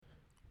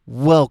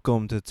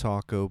Welcome to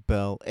Taco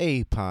Bell,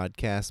 a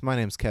podcast. My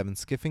name's Kevin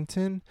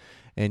Skiffington,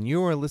 and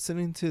you are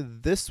listening to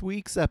this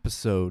week's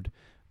episode.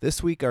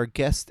 This week, our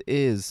guest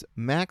is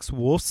Max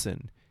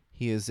Wolfson.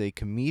 He is a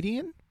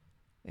comedian,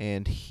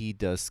 and he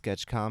does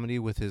sketch comedy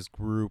with his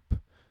group,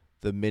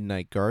 The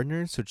Midnight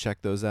Gardeners, so check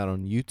those out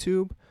on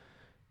YouTube.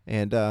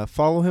 And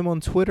follow him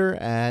on Twitter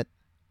at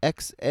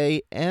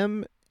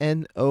XAMNOSFLOW.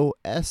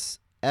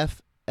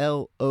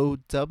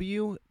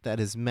 That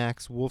is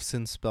Max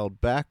Wolfson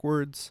spelled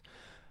backwards.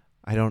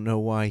 I don't know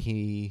why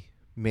he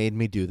made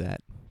me do that.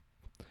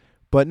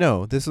 But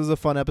no, this was a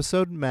fun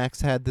episode.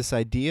 Max had this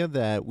idea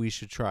that we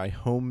should try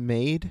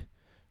homemade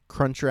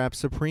Crunchwrap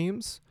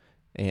Supremes.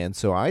 And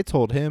so I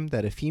told him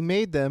that if he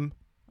made them,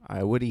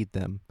 I would eat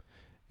them.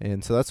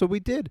 And so that's what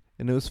we did.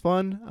 And it was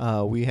fun.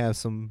 We have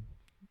some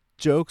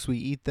jokes. We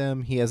eat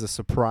them. He has a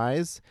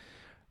surprise.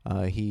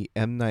 He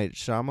M. Night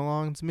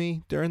Shyamalan's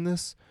me during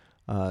this.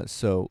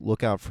 So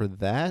look out for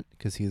that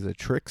because he's a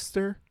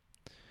trickster.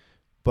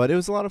 But it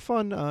was a lot of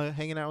fun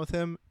hanging out with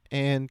him.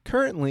 And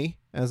currently,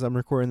 as I'm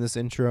recording this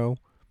intro,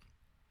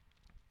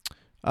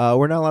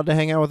 we're not allowed to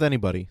hang out with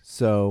anybody.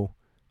 So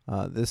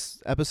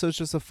this episode's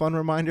just a fun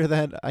reminder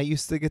that I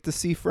used to get to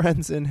see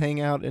friends and hang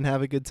out and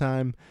have a good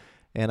time.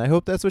 And I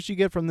hope that's what you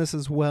get from this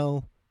as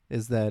well,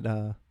 is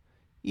that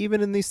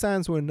even in these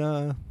times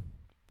when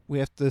we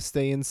have to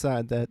stay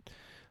inside, that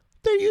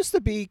there used to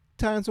be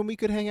times when we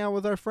could hang out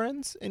with our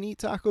friends and eat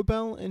Taco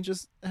Bell and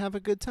just have a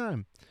good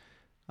time.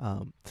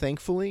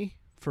 Thankfully,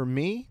 for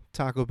me,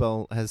 Taco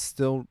Bell has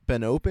still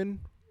been open,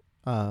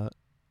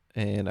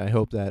 and I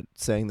hope that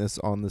saying this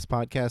on this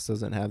podcast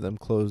doesn't have them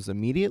close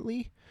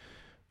immediately,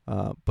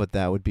 but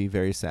that would be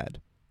very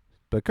sad.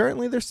 But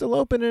currently, they're still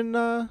open and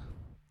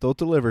they'll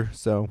deliver,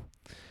 so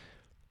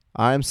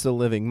I'm still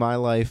living my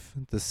life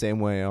the same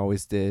way I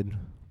always did,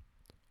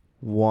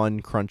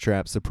 one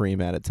Crunchwrap Supreme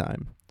at a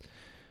time.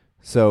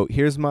 So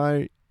here's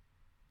my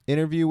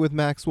interview with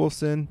Max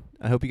Wolfson.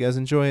 I hope you guys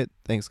enjoy it.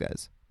 Thanks,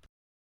 guys.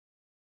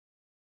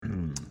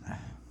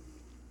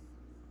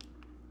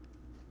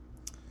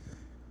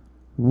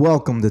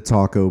 Welcome to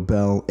Taco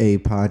Bell, a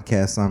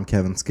podcast. I'm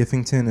Kevin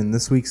Skiffington, and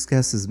this week's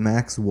guest is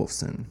Max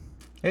Wolfson.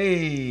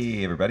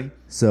 Hey, everybody.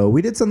 So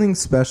we did something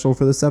special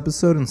for this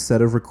episode.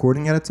 Instead of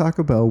recording at a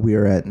Taco Bell, we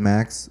are at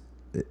Max,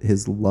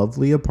 his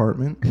lovely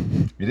apartment.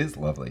 It is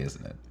lovely,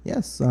 isn't it?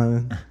 Yes.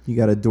 You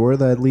got a door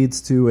that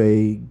leads to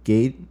a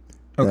gate.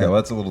 Okay, well,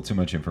 that's a little too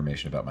much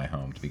information about my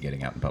home to be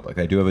getting out in public.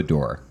 I do have a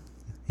door.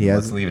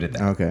 Let's leave it at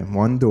that. Okay,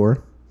 one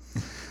door.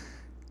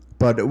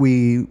 But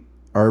we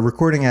are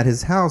recording at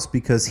his house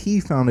because he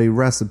found a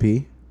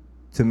recipe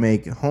to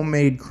make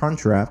homemade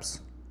Crunchwraps.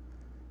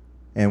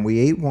 And we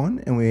ate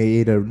one, and we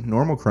ate a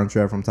normal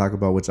Crunchwrap from Taco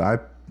Bell, which I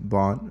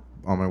bought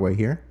on my way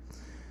here.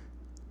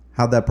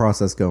 How'd that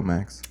process go,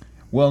 Max?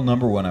 Well,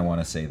 number one, I want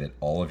to say that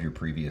all of your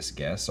previous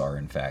guests are,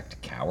 in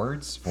fact,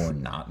 cowards for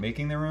not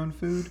making their own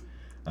food.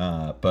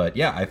 But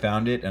yeah, I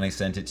found it and I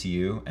sent it to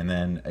you. And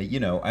then,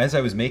 as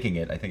I was making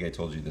it, I think I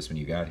told you this when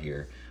you got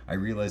here, I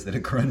realized that a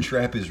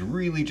Crunchwrap is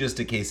really just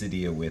a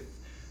quesadilla with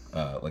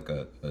like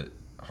a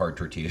hard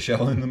tortilla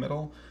shell in the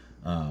middle.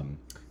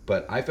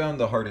 But I found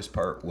the hardest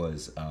part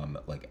was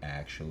like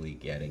actually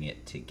getting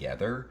it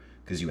together,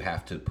 because you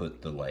have to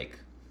put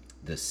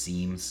the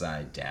seam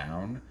side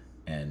down.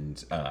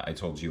 And I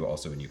told you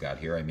also when you got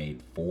here, I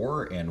made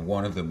 4, and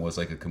one of them was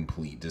like a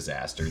complete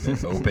disaster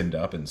that opened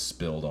up and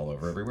spilled all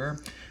over everywhere.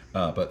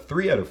 But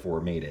 3 out of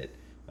 4 made it.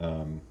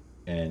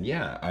 And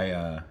yeah,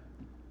 I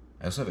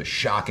also have a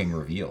shocking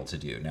reveal to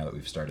do now that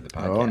we've started the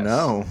podcast. Oh,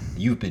 no.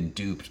 You've been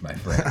duped, my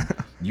friend.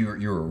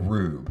 You're a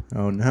rube.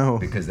 Oh, no.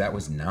 Because that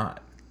was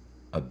not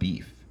a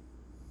beef.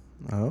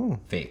 Oh.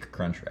 Fake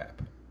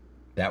Crunchwrap.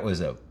 That was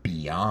a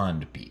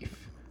Beyond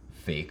Beef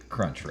fake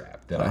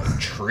Crunchwrap that I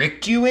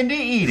tricked you into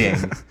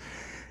eating.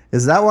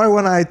 Is that why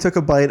when I took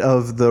a bite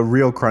of the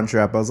real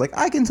Crunchwrap, I was like,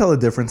 I can tell the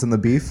difference in the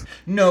beef?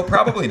 No,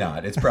 probably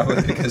not. It's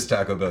probably because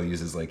Taco Bell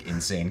uses like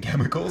insane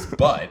chemicals,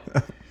 but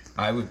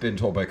I've been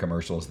told by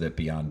commercials that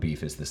Beyond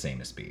Beef is the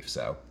same as beef,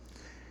 so.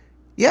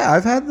 Yeah,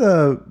 I've had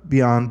the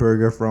Beyond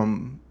Burger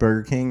from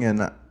Burger King,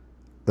 and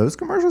those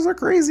commercials are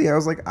crazy. I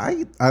was like,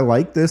 I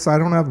like this. I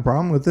don't have a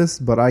problem with this,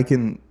 but I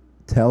can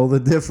tell the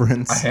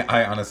difference.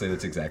 I honestly,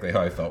 that's exactly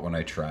how I felt when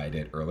I tried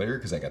it earlier,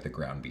 because I got the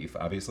ground beef,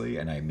 obviously,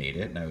 and I made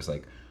it, and I was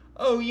like,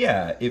 oh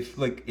yeah, if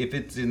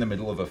it's in the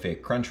middle of a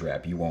fake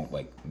Crunchwrap, you won't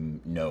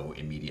know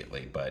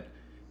immediately, but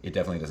it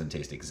definitely doesn't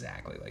taste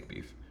exactly like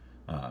beef.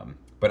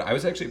 But I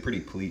was actually pretty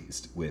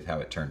pleased with how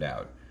it turned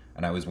out,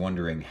 and I was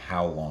wondering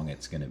how long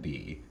it's going to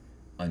be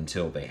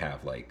until they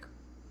have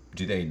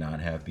do they not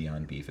have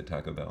Beyond Beef at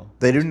Taco Bell?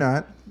 They do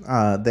not.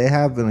 They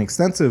have an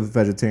extensive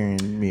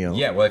vegetarian meal.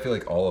 Yeah, well, I feel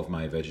like all of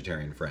my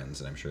vegetarian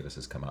friends, and I'm sure this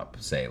has come up,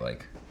 say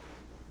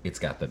it's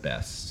got the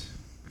best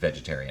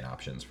vegetarian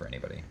options for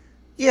anybody.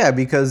 Yeah,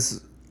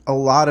 because a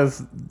lot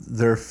of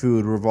their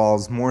food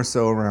revolves more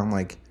so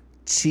around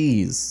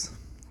cheese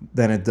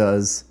than it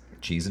does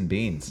Cheese and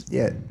beans.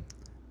 Yeah,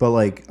 but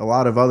a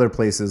lot of other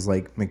places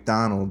like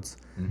McDonald's,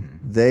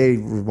 they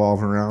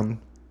revolve around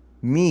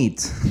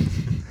meat.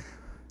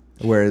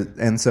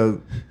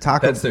 So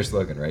Taco. That's their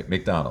slogan, right?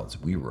 McDonald's,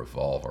 we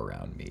revolve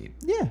around meat.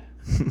 Yeah.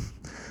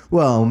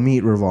 Well,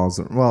 meat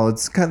revolves. Well,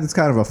 it's kind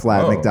of a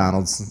flat Oh.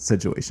 McDonald's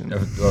situation.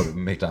 Oh,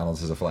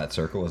 McDonald's is a flat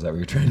circle. Is that what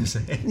you're trying to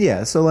say?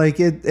 Yeah. So like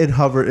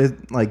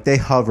they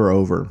hover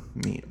over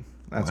meat.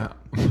 That's Wow.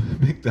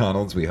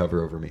 McDonald's, we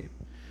hover over meat.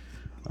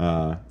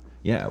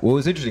 Yeah. Well, it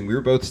was interesting. We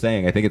were both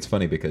saying, I think it's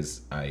funny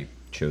because I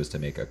chose to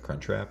make a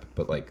Crunchwrap,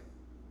 but like,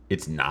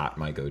 it's not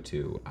my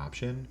go-to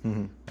option.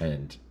 Mm-hmm.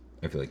 And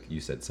I feel like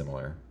you said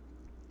similar.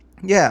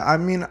 Yeah, I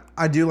mean,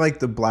 I do like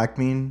the black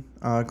bean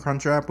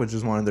Crunchwrap, which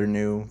is one of their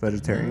new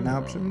vegetarian I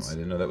options.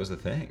 didn't know that was a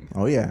thing.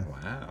 Oh yeah,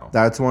 Wow.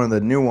 that's one of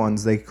the new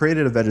ones. They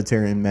created a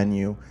vegetarian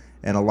menu,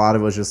 and a lot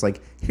of it was just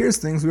like, here's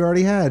things we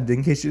already had,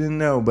 in case you didn't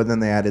know. But then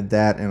they added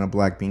that and a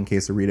black bean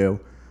quesarito,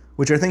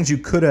 which are things you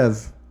could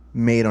have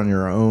made on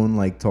your own,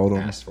 like told them.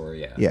 Asked for,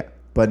 yeah. Yeah,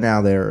 but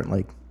now they're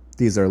like,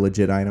 these are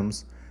legit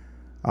items.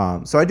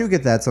 So I do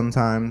get that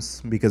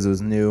sometimes because it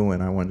was new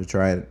and I wanted to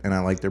try it, and I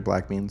like their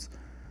black beans.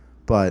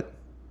 But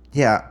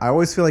yeah, I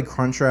always feel like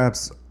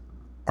Crunchwraps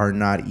are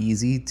not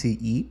easy to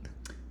eat.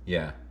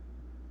 Yeah.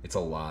 It's a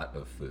lot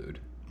of food.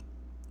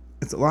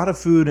 It's a lot of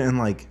food, and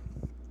like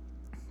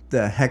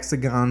the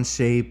hexagon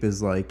shape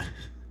is like,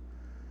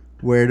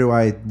 where do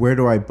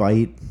I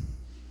bite?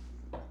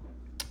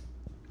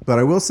 But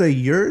I will say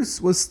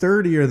yours was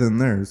sturdier than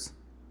theirs.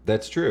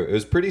 That's true. It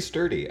was pretty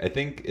sturdy. I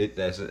think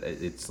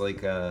it's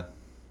like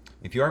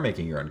if you are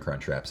making your own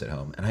Crunchwraps at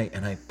home, and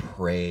I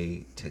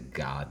pray to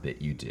God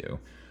that you do.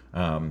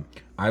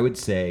 I would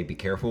say be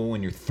careful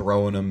when you're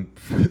throwing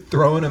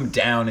them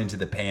down into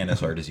the pan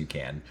as hard as you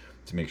can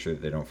to make sure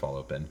that they don't fall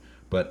open.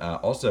 But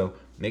also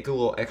make a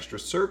little extra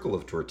circle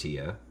of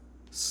tortilla,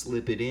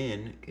 slip it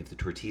in if the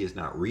tortilla is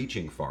not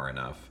reaching far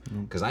enough.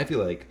 Because I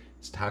feel like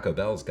Taco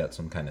Bell's got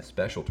some kind of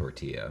special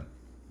tortilla.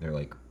 They're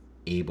like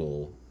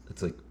able.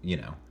 It's like, you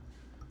know.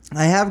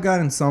 I have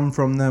gotten some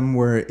from them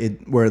where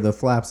the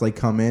flaps like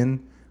come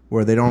in,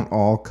 where they don't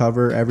all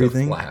cover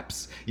everything. The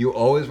flaps. You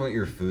always want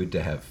your food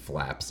to have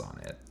flaps on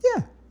it.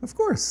 Yeah, of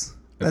course.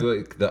 I feel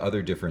like the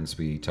other difference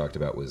we talked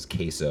about was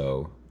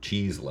queso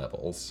cheese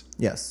levels.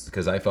 Yes.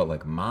 Because I felt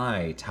like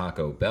my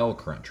Taco Bell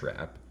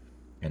Crunchwrap,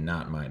 and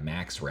not my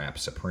Max Wrap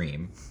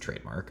Supreme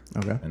trademark,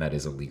 Okay. and that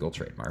is a legal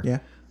trademark. Yeah.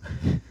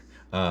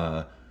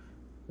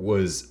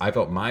 I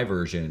felt my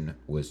version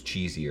was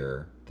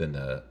cheesier than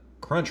the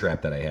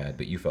Crunchwrap that I had,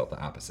 but you felt the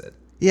opposite.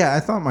 Yeah, I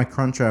thought my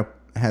Crunchwrap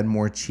had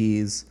more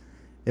cheese.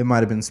 It might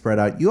have been spread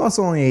out. You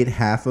also only ate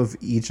half of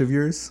each of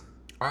yours.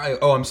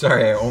 I'm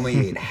sorry. I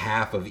only ate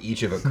half of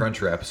each of a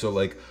Crunchwrap. So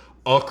like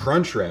a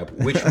Crunchwrap,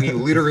 which we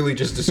literally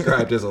just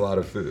described as a lot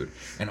of food.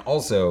 And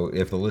also,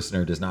 if the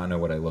listener does not know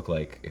what I look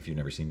like, if you've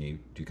never seen me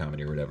do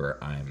comedy or whatever,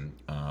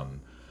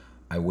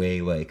 I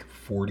weigh like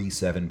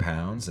 47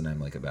 pounds and I'm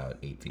like about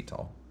 8 feet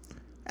tall.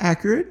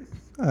 Accurate.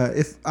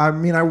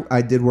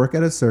 I did work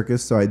at a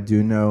circus, so I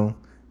do know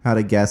how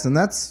to guess, and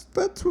that's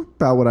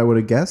about what I would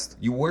have guessed.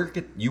 You worked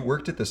at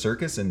the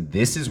circus, and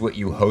this is what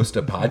you host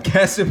a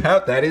podcast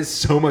about? That is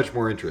so much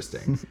more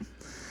interesting.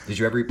 Did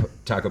you ever eat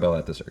Taco Bell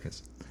at the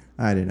circus?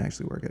 I didn't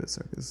actually work at a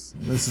circus.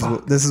 This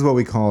is what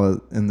we call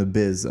it in the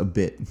biz, a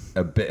bit.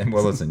 A bit.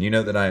 Well, listen, you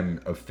know that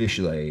I'm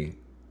officially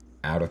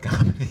out of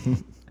comedy.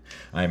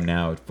 I am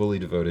now fully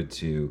devoted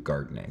to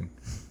gardening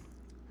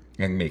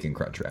and making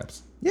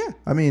Crunchwraps. Yeah,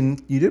 I mean,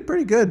 you did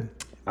pretty good.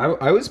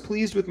 I was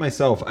pleased with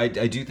myself. I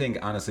do think,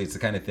 honestly, it's the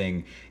kind of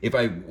thing, if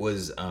I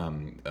was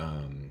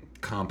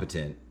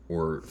competent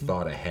or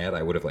thought ahead,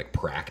 I would have like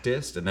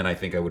practiced, and then I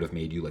think I would have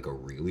made you like a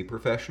really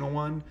professional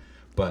one.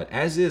 But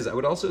as is, I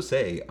would also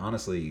say,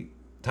 honestly,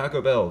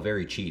 Taco Bell,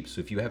 very cheap. So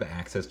if you have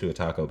access to a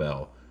Taco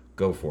Bell,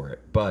 go for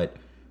it. But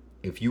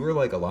if you were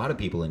like a lot of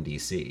people in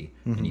DC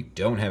and you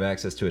don't have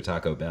access to a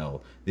Taco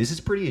Bell, this is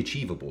pretty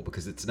achievable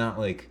because it's not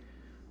like,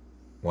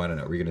 well, I don't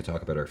know. Are we going to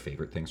talk about our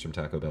favorite things from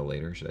Taco Bell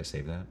later? Should I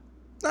save that?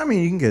 I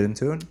mean, you can get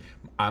into it.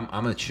 I'm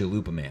a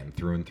chalupa man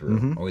through and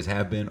through. Always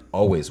have been,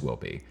 always will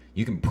be.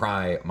 You can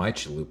pry my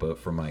chalupa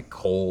from my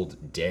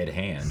cold, dead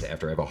hand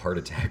after I have a heart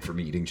attack from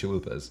eating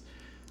chalupas.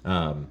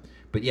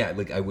 But yeah,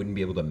 like I wouldn't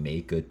be able to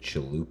make a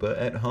chalupa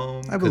at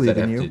home. I believe I'd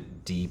in have you. to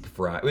deep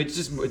fry. It's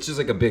just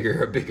like a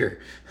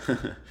bigger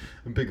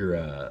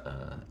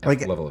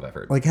level of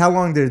effort. Like, how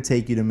long did it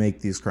take you to make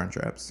these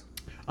Crunchwraps?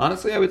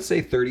 Honestly, I would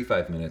say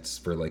 35 minutes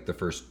for like the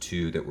first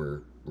two that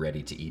were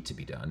ready to eat to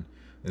be done.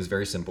 It was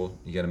very simple.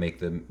 You got to make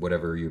them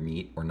whatever your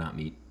meat or not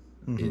meat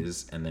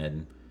is, and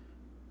then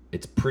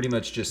it's pretty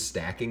much just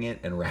stacking it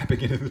and wrapping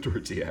it in the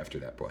tortilla after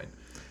that point.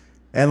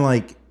 And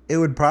like, it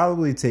would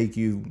probably take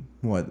you,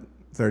 what,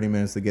 30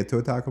 minutes to get to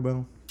a Taco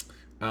Bell?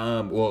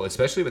 Well,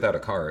 especially without a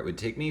car, it would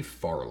take me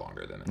far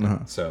longer than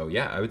that. So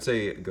yeah, I would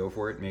say go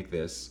for it. Make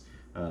this.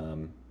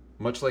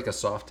 Much like a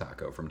soft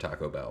taco from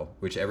Taco Bell,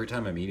 which every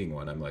time I'm eating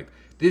one, I'm like,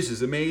 this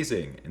is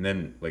amazing. And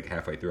then like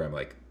halfway through, I'm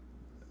like,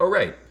 oh,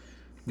 right.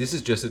 This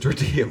is just a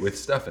tortilla with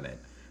stuff in it.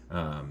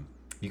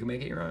 You can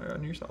make it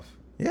on yourself.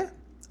 Yeah.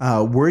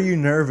 Were you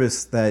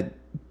nervous that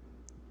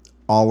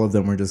all of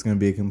them were just going to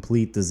be a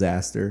complete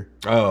disaster.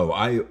 Oh,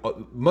 I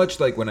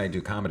much like when I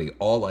do comedy,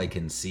 all I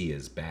can see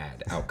is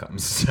bad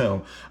outcomes.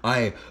 So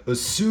I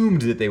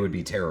assumed that they would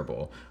be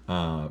terrible.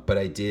 But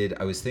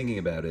I was thinking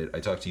about it. I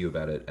talked to you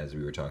about it as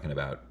we were talking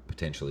about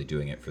potentially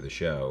doing it for the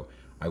show.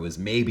 I was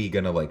maybe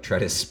going to like try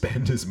to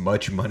spend as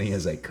much money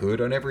as I could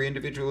on every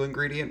individual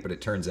ingredient, but it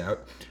turns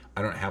out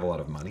I don't have a lot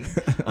of money.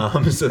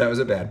 So that was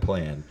a bad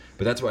plan.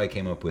 But that's why I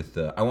came up with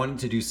I wanted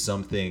to do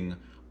something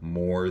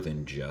more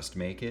than just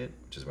make it,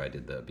 which is why I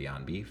did the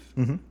Beyond Beef.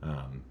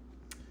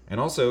 And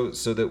also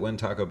so that when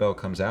Taco Bell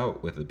comes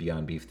out with the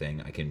Beyond Beef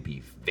thing, I can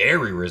be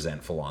very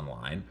resentful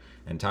online.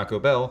 And Taco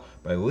Bell,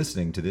 by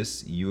listening to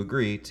this, you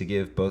agree to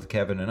give both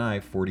Kevin and I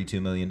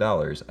 $42 million.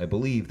 I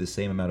believe the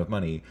same amount of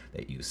money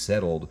that you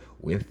settled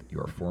with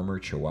your former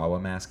Chihuahua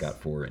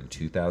mascot for in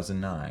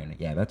 2009.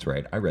 Yeah, that's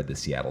right. I read the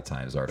Seattle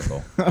Times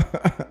article.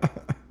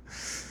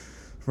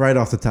 Right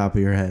off the top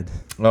of your head.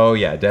 Oh,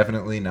 yeah.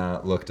 Definitely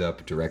not looked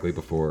up directly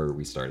before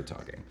we started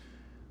talking.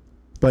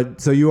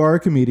 But so you are a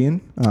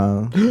comedian.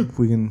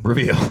 We can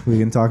Reveal. We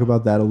can talk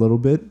about that a little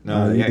bit.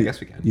 Yeah, I guess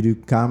we can. You do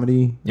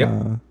comedy.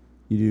 Yep.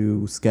 You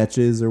do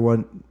sketches or what?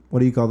 What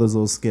do you call those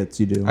little skits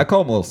you do? I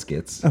call them little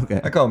skits.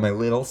 Okay. I call them my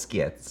little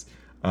skits.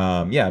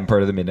 Yeah, I'm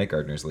part of the Midnight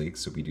Gardeners League,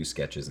 so we do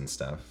sketches and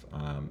stuff.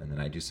 And then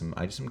I do some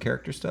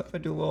character stuff. I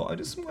do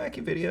some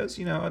wacky videos.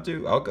 You know,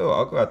 I'll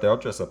go out there. I'll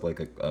dress up like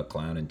a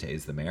clown and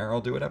tase the mayor.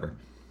 I'll do whatever.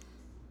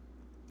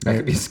 That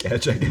could be a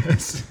sketch, I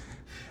guess.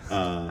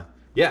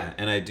 Yeah,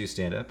 and I do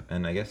stand up,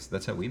 and I guess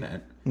that's how we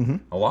met.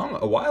 A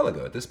while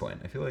ago at this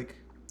point. I feel like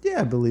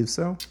Yeah, I believe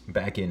so.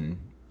 back in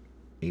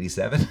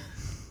 '87.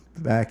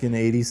 Back in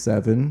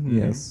 '87,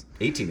 yes.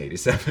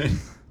 1887.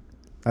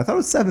 I thought it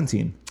was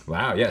 17.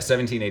 Wow, yeah,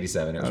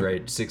 1787. It was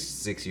right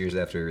six years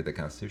after the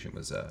Constitution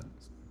was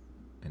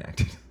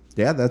enacted.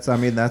 Yeah, that's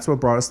what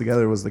brought us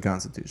together was the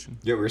Constitution.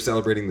 Yeah, we were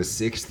celebrating the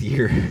 6th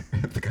year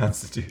of the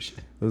Constitution.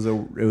 It was a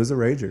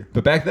rager.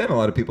 But back then, a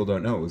lot of people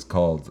don't know it was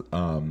called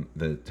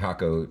the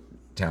Taco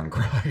Town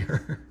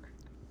Crier.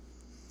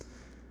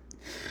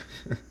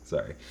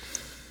 Sorry.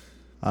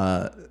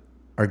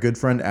 Our good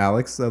friend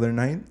Alex the other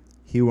night,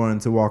 he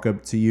wanted to walk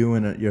up to you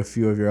and a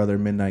few of your other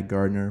Midnight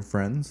Gardener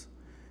friends,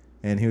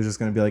 and he was just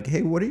going to be like,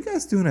 hey, what are you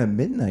guys doing at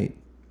midnight?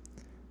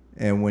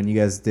 And when you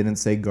guys didn't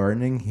say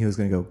gardening, he was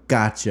going to go,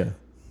 gotcha.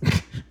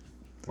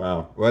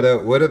 Wow, what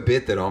a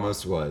bit that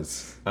almost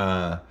was.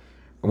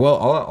 Well,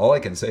 all I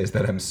can say is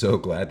that I'm so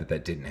glad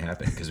that didn't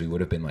happen, because we would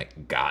have been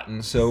like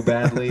gotten so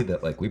badly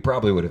that like we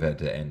probably would have had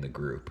to end the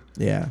group.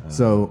 Yeah.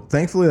 So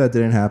thankfully that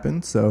didn't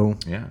happen. So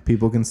Yeah.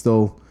 people can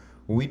still.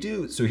 Well, we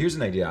do. So here's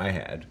an idea I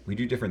had. We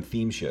do different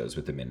theme shows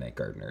with the Midnight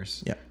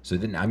Gardeners. Yeah. So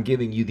then I'm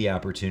giving you the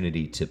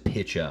opportunity to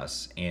pitch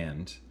us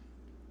and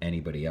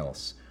anybody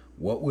else.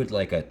 What would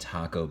like a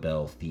Taco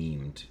Bell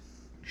themed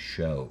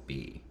show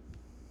be?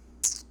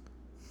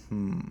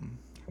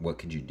 What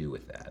could you do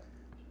with that?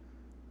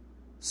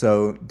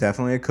 So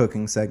definitely a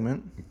cooking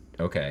segment.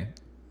 Okay.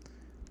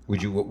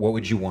 What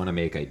would you want to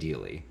make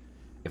ideally?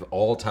 If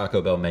all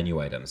Taco Bell menu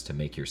items to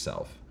make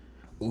yourself.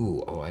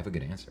 I have a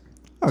good answer.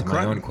 To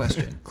my own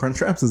question.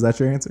 Crunchwraps, is that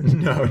your answer?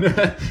 No.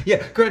 Yeah,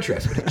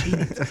 Crunchwraps. What a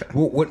genius.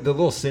 What the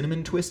little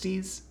cinnamon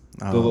twisties?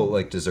 The little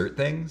like dessert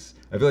things?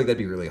 I feel like that'd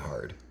be really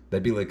hard.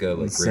 That'd be like a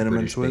Great Cinnamon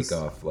British twist? Bake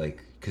Off,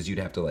 like, because you'd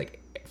have to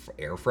like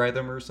air fry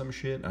them or some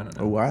shit. I don't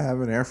know. Oh, I have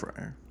an air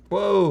fryer.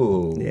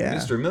 Whoa, Yeah.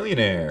 Mr.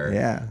 Millionaire.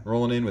 Yeah.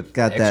 Rolling in with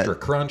Got extra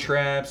that.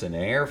 Crunchwraps and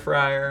an air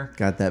fryer.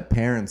 Got that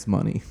parents'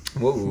 money.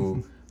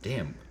 Whoa.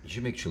 Damn, you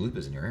should make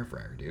chalupas in your air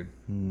fryer, dude.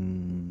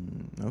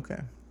 Okay.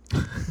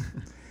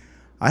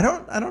 I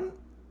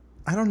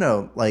don't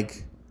know.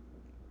 Like,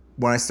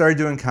 when I started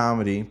doing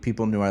comedy,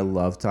 people knew I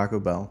loved Taco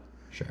Bell.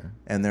 Sure.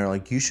 And they're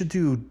like, do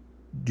you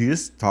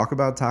just talk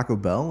about Taco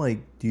Bell? Like,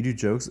 do you do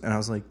jokes? And I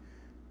was like,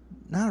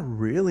 not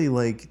really.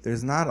 Like,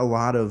 there's not a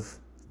lot of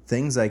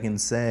things I can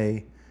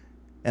say.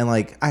 And,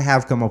 like, I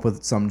have come up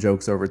with some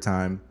jokes over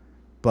time.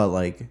 But,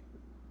 like,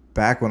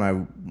 back when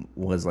I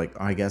was like,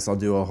 I guess I'll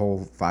do a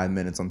whole 5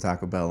 minutes on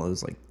Taco Bell, it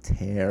was, like,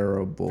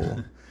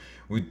 terrible.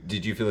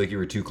 Did you feel like you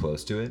were too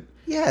close to it?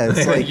 Yeah,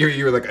 it's like,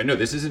 you were like, I know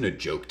this isn't a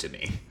joke to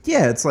me.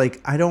 yeah, it's like,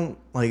 I don't,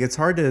 like, it's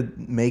hard to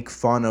make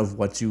fun of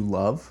what you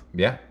love.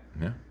 Yeah.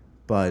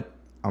 But,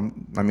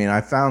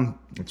 I found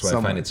That's why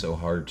I find it so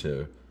hard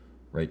to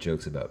write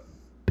jokes about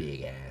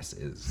big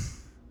asses.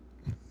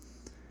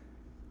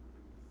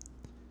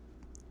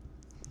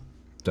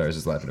 Sorry, I was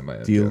just laughing at my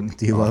own Do you joke.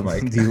 do you Off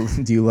love mic.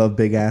 do you love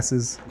big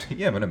asses?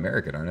 Yeah, I'm an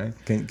American, aren't I?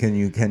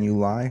 Can you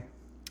lie?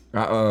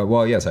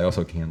 Well, yes, I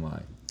also can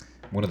lie.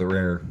 One of the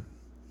rare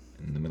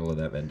in the middle of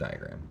that Venn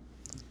diagram.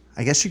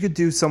 I guess you could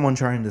do someone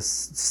trying to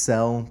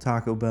sell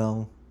Taco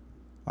Bell.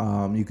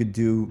 You could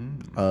do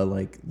a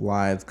like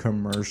live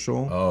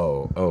commercial.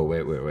 Oh,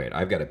 wait.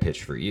 I've got a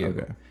pitch for you.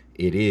 Okay.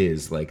 It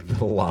is like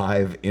the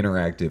live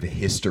interactive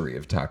history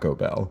of Taco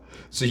Bell.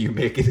 So you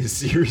make it a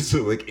series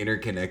of like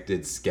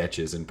interconnected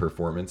sketches and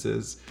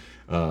performances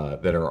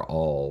that are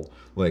all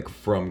like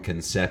from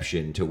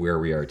conception to where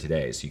we are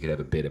today. So you could have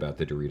a bit about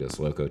the Doritos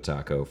Loco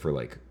Taco for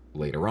like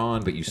later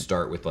on, but you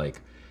start with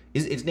like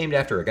It's named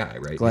after a guy,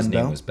 right? Glenn His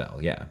name Bell? was Bell.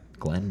 Yeah,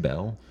 Glenn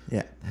Bell.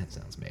 Yeah. That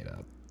sounds made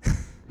up.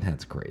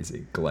 That's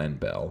crazy, Glenn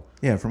Bell.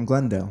 Yeah, from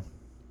Glendale.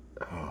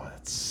 Oh,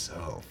 that's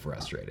so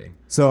frustrating.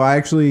 So I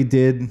actually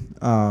did.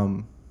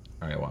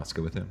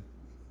 Ayahuasca with him.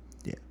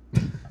 Yeah.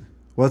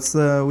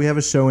 We have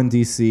a show in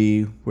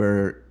DC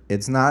where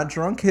it's not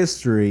Drunk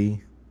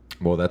History,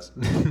 Well, that's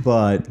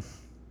but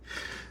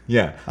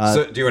yeah.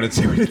 So, do you want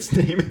to see what its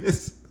name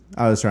is?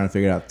 I was trying to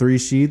figure it out. 3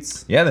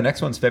 sheets. Yeah, the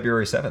next one's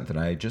February 7th, and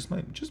I just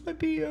might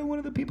be one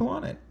of the people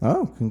on it.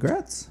 Oh,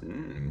 congrats.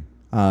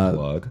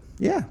 Plug.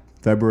 Yeah,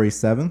 February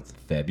 7th.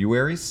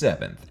 February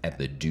 7th at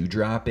the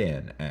Dewdrop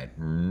Inn at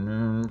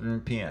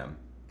p.m.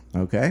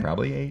 Okay.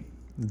 Probably 8.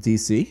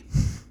 DC.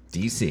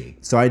 DC.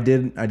 So I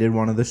did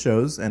one of the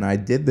shows, and I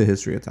did the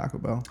history of Taco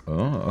Bell.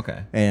 Oh,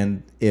 okay.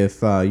 And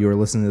if you are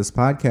listening to this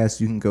podcast,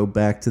 you can go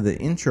back to the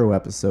intro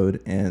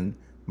episode and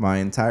my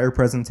entire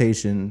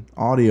presentation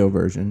audio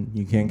version.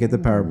 You can't get the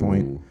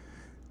PowerPoint. Ooh.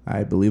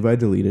 I believe I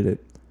deleted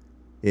it.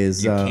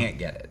 Is You can't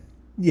get it.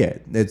 Yeah,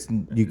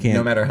 you can't.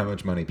 No matter how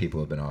much money people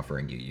have been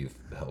offering you, you've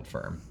held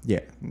firm.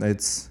 Yeah,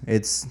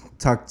 it's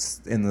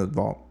tucked in the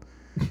vault.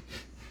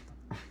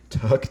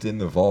 Tucked in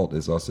the Vault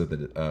is also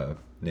the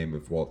name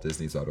of Walt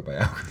Disney's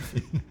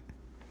autobiography.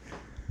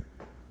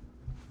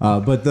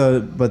 But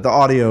the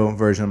audio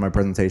version of my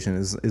presentation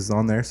is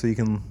on there, so you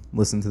can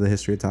listen to the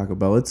history of Taco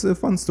Bell. It's a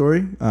fun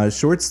story,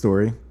 short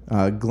story.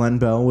 Glenn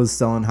Bell was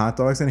selling hot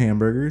dogs and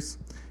hamburgers,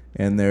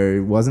 and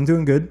there wasn't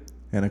doing good.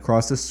 And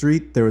across the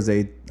street there was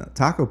a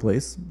taco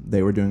place.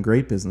 They were doing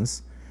great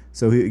business,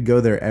 so he would go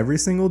there every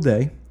single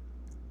day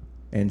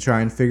and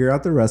try and figure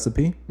out the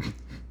recipe.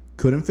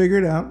 Couldn't figure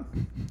it out,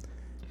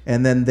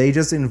 and then they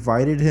just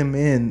invited him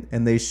in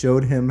and they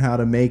showed him how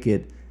to make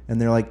it. And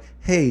they're like,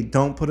 hey,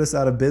 don't put us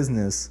out of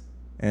business.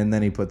 And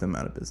then he put them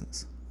out of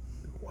business.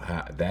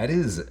 Wow,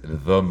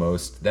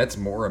 that's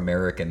more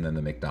American than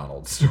the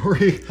McDonald's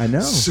story. I know.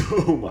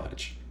 So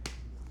much.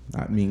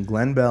 I mean,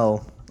 Glenn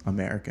Bell,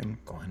 American.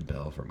 Glenn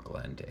Bell from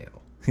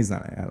Glendale. He's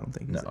not, I don't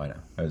think No, he's. I know.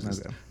 I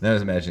was Okay.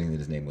 imagining that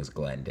his name was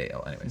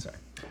Glendale. Anyway, sorry.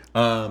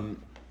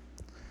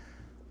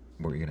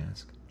 What were you going to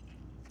ask?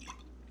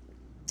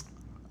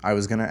 I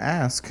was going to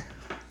ask,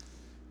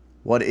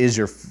 what is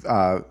your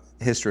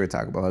history of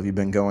Taco Bell? Have you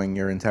been going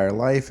your entire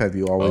life? Have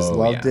you always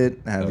loved yeah. it?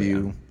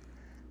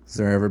 Has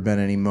there ever been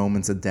any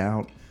moments of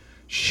doubt?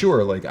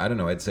 Sure, like, I don't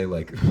know, I'd say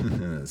like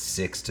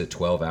 6 to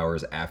 12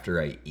 hours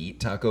after I eat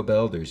Taco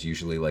Bell, there's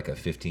usually like a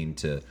 15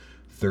 to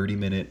 30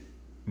 minute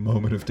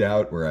moment of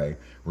doubt where I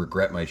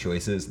regret my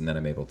choices, and then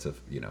I'm able to,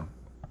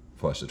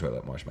 flush the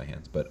toilet and wash my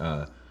hands. But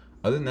other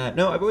than that,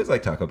 no, I've always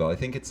liked Taco Bell. I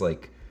think it's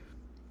like,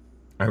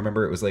 I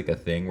remember it was like a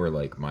thing where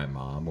like my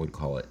mom would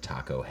call it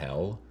Taco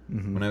Hell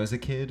when I was a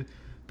kid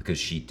because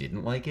she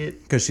didn't like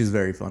it. Because she's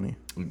very funny.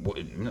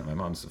 No, my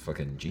mom's a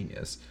fucking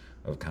genius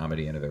of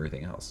comedy and of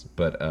everything else.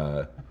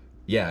 But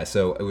yeah,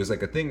 so it was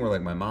like a thing where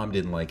like my mom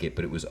didn't like it,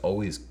 but it was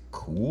always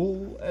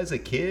cool as a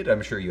kid.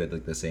 I'm sure you had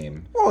like the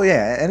same. Well,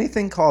 yeah,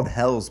 anything called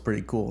hell's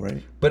pretty cool,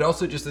 right? But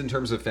also just in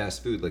terms of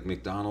fast food, like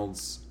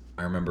McDonald's.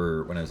 I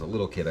remember when I was a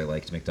little kid, I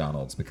liked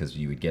McDonald's because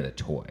you would get a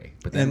toy.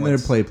 But then And their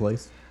play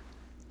place.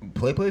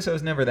 Play Place I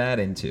was never that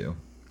into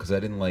because I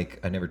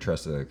never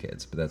trusted other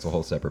kids, but that's a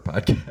whole separate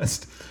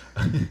podcast.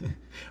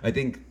 I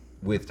think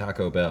with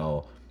Taco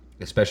Bell,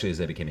 especially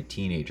as I became a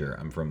teenager,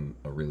 I'm from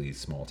a really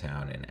small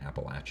town in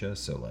Appalachia,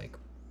 so like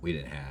we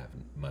didn't have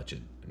much of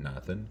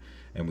nothing,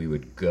 and we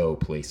would go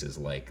places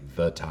like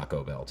the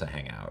Taco Bell to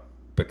hang out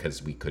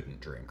because we couldn't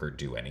drink or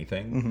do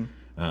anything.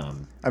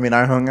 I mean,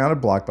 I hung out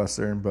at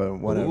Blockbuster, but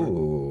whatever.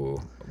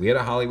 Ooh, we had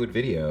a Hollywood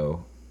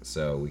Video.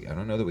 So I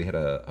don't know that we had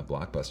a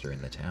Blockbuster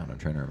in the town. I'm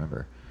trying to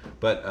remember.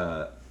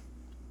 But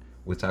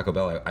with Taco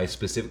Bell, I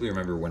specifically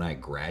remember when I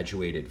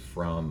graduated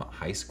from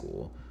high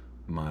school,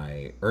 when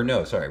I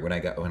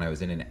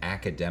was in an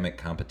academic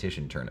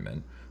competition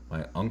tournament,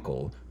 my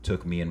uncle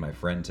took me and my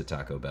friend to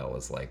Taco Bell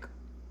as like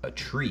a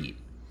treat.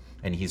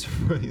 And he's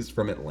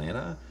from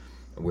Atlanta,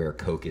 where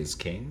Coke is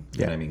king.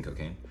 Yeah. And I mean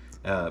cocaine.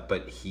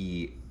 But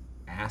he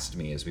asked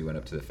me as we went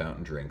up to the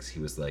fountain drinks,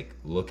 he was like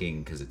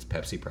looking, because it's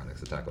Pepsi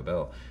products at Taco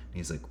Bell, and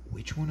he's like,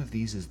 which one of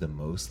these is the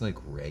most like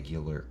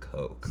regular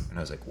Coke? And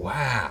I was like,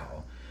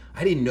 wow,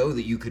 I didn't know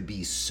that you could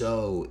be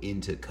so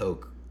into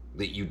Coke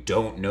that you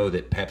don't know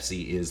that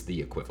Pepsi is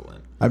the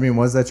equivalent. I mean,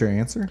 was that your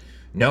answer?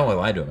 No, I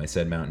lied to him. I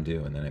said Mountain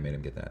Dew, and then I made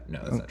him get that. No,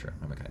 that's not true.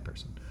 I'm a kind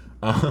person.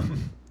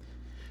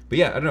 But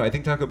yeah, I don't know. I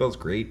think Taco Bell's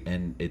great,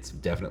 and it's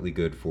definitely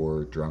good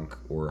for drunk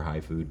or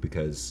high food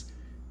because,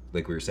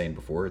 like we were saying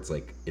before, it's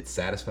like it's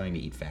satisfying to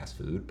eat fast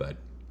food, but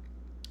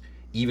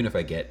even if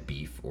I get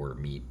beef or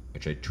meat,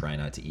 which I try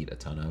not to eat a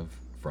ton of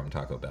from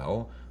Taco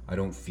Bell, I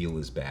don't feel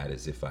as bad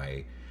as if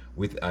I'm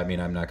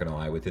not gonna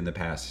lie, within the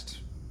past,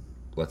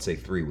 let's say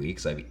 3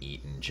 weeks, I've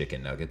eaten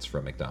chicken nuggets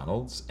from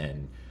McDonald's,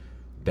 and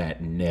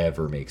that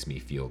never makes me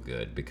feel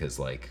good because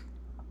like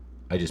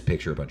I just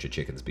picture a bunch of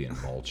chickens being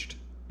mulched.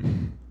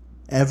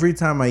 Every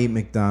time I eat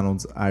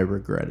McDonald's, I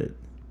regret it.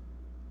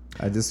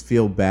 I just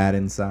feel bad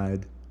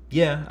inside.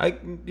 Yeah.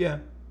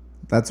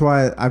 That's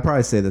why I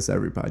probably say this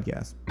every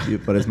podcast,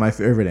 but it's my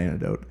favorite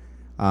anecdote.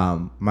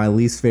 My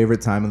least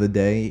favorite time of the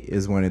day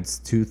is when it's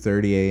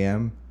 2:30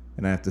 a.m.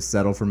 and I have to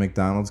settle for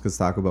McDonald's because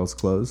Taco Bell's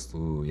closed.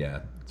 Ooh, yeah.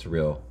 It's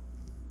real.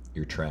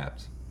 You're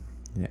trapped.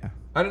 Yeah.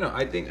 I don't know.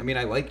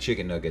 I like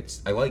chicken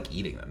nuggets. I like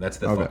eating them. That's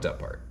the Okay. fucked up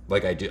part.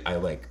 Like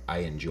I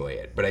enjoy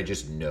it, but I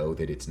just know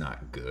that it's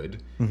not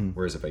good.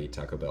 Whereas if I eat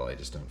Taco Bell, I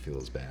just don't feel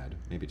as bad.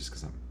 Maybe just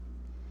because I'm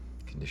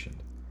conditioned.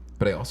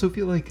 But I also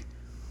feel like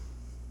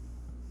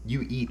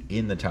you eat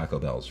in the Taco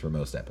Bells for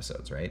most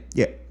episodes, right?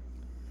 Yeah.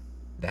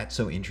 That's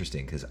so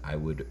interesting because I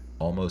would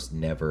almost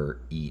never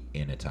eat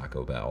in a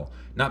Taco Bell.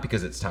 Not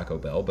because it's Taco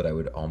Bell, but I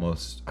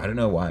don't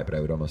know why, but I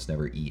would almost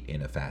never eat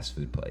in a fast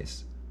food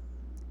place.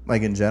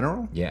 Like in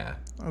general? Yeah.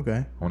 Okay.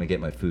 I want to get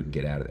my food and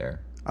get out of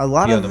there. A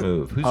lot Be of on the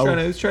move.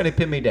 Who's trying to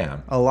pin me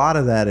down? A lot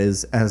of that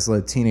is as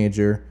a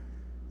teenager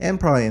and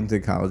probably into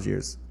college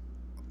years.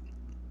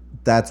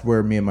 That's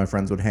where me and my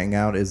friends would hang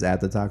out, is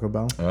at the Taco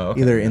Bell. Oh,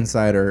 okay. Either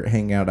inside or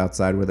hang out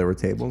outside where there were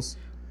tables.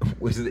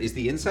 Is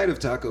the inside of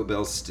Taco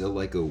Bell still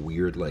like a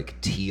weird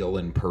like teal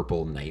and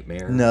purple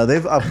nightmare? No,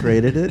 they've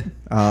upgraded it.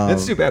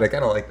 That's too bad. I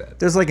kind of like that.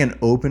 There's like an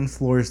open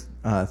floor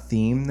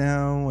theme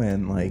now,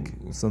 and like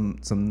some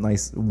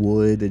nice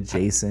wood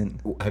adjacent.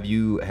 Have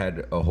you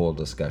had a whole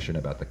discussion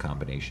about the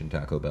combination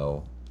Taco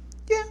Bell?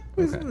 Yeah,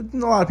 Okay. a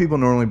lot of people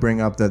normally bring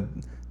up that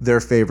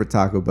their favorite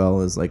Taco Bell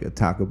is like a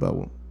Taco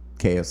Bell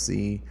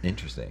KFC,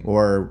 Interesting.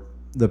 or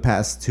the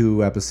past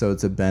 2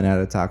 episodes have been at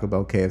a Taco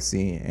Bell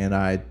KFC, and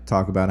I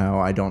talk about how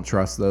I don't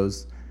trust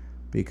those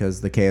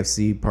because the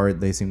KFC part,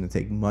 they seem to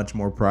take much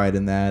more pride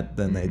in that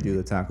than they do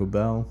the Taco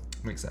Bell.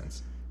 Makes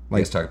sense. Like-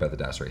 You guys talk about the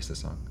Das Racist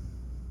song.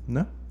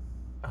 No,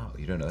 Oh,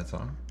 you don't know that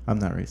song? I'm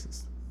not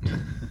racist.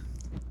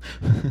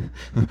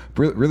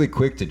 Really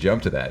quick to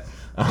jump to that.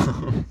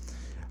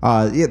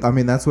 Yeah, I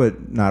mean that's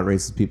what not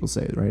racist people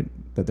say, right?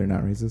 That they're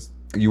not racist.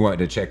 You wanted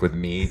to check with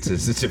me to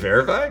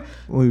verify?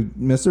 Well,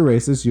 Mr.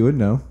 Racist, you would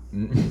know.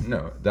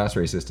 No, Das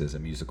Racist is a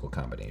musical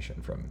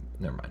combination from.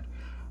 Never mind.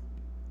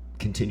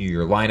 Continue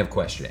your line of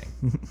questioning,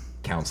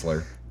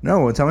 counselor.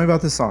 No, well, tell me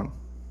about this song.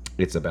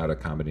 It's about a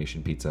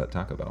combination pizza at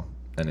Taco Bell,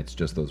 and it's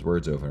just those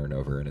words over and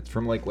over. And it's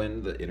from like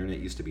when the internet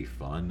used to be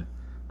fun,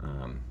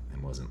 and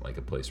wasn't like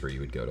a place where you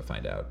would go to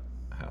find out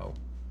how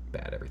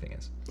bad everything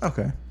is.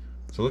 Okay,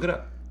 So look it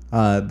up.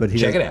 but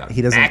Check it out.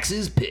 He doesn't.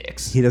 Max's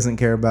picks. He doesn't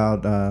care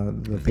about the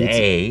pizza.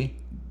 They,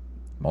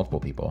 multiple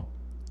people.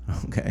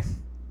 Okay.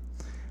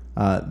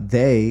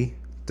 They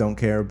don't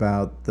care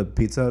about the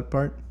Pizza Hut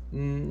part.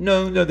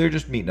 No, they're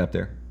just meeting up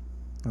there.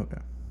 Okay.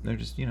 They're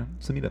just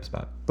it's a meetup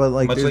spot. But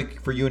like, Much there's-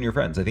 like for you and your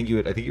friends, I think you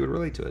would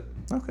relate to it.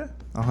 okay,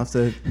 I'll have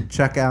to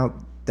check out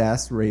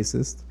Das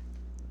Racist.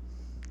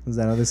 Is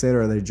that how they say it,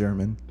 or are they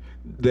German?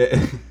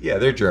 Yeah,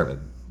 they're German.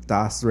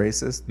 Das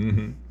Racist.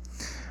 Mm-hmm.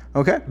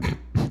 Okay.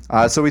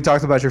 So we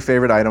talked about your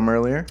favorite item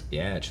earlier,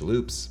 Yeah,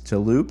 chaloops.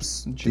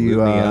 Chaloops. Do Chalup you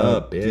me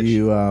up, bitch. do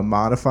you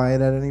modify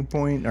it at any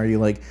point? Are you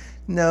like,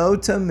 no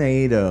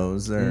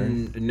tomatoes, or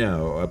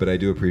No, but I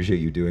do appreciate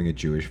you doing a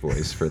Jewish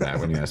voice for that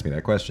when you asked me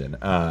that question.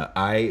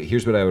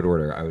 Here's what I would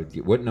order.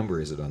 What number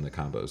is it on the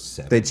combos?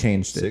 7? They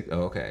changed it. 6?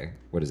 Oh, okay.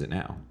 What is it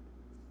now?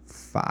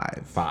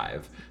 5?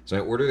 5. So I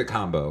order the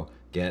combo,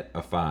 get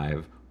a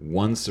 5,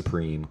 1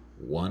 Supreme,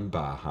 1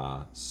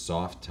 Baja,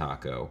 soft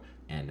taco,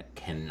 and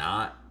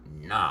cannot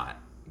not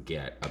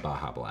get a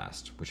Baja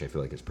Blast, which I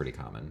feel like is pretty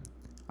common.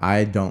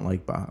 I don't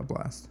like Baja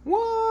Blast.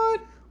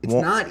 What? It's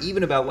Well- not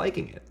even about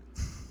liking it.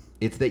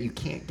 It's that you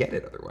can't get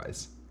it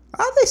otherwise.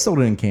 They sold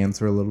it in cans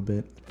for a little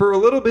bit. For a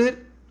little bit.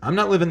 I'm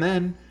not living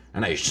then.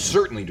 And I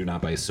certainly do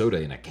not buy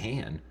soda in a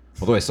can.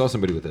 Although I saw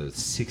somebody with a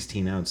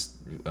 16-ounce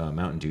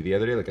Mountain Dew the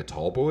other day, like a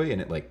tall boy, and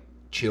it like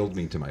chilled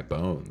me to my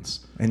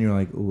bones. And you're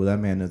like, ooh, that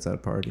man knows how to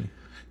party.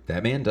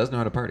 That man does know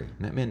how to party.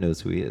 And that man knows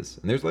who he is.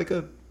 And there's like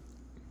a,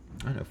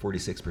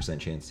 46%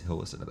 chance he'll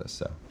listen to this.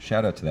 So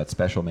shout out to that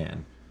special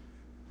man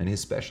and his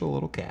special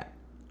little cat.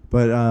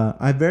 But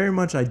I very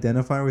much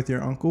identify with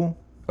your uncle.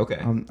 Okay.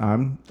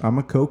 I'm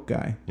a Coke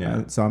guy.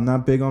 Yeah. So I'm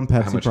not big on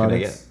Pepsi much can I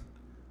products.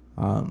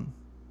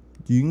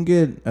 You can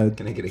get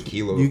Can I get a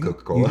kilo you, of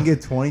Coca-Cola? You can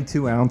get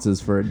 22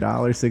 ounces for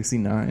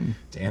 $1.69.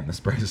 Damn, this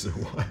prices are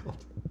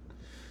wild.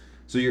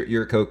 So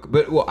you're a Coke,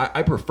 but well,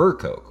 I prefer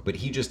Coke, but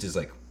he just is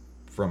like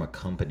from a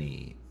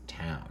company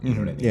town. You know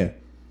what I mean? Yeah.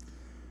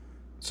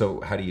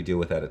 So how do you deal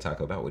with that at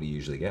Taco Bell? What do you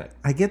usually get?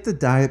 I get the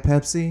Diet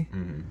Pepsi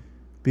Mm-hmm.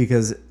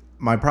 because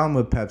my problem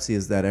with Pepsi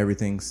is that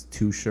everything's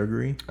too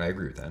sugary. I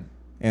agree with that.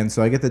 And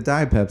so I get the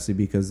Diet Pepsi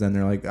because then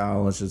they're like,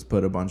 oh, let's just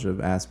put a bunch of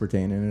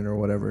aspartame in it or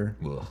whatever.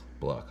 Ugh,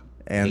 bluck.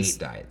 And Hate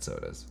diet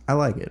sodas. I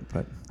like it,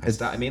 but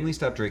I mainly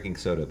stopped drinking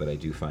soda, but I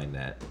do find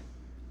that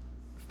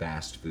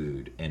fast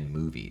food and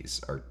movies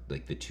are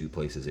like the two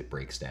places it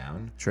breaks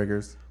down.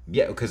 triggers.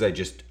 Yeah, because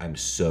I'm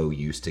so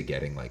used to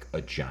getting like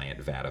a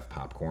giant vat of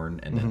popcorn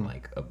and then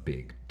like a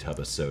big tub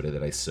of soda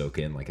that I soak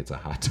in like it's a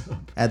hot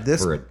tub At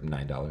this- for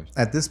 $9.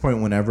 At this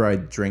point, whenever I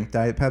drink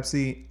Diet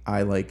Pepsi,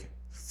 I like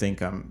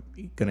think I'm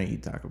gonna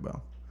eat Taco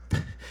Bell.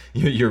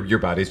 Your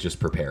body's just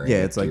preparing. Yeah,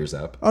 it it's like, gears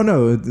up. oh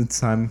no, it's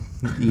time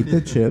to eat the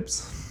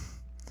chips.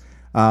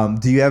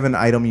 Do you have an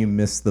item you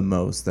miss the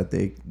most that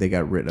they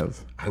got rid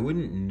of? I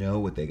wouldn't know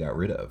what they got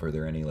rid of. Are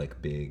there any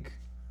like big?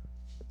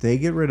 They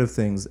get rid of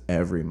things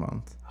every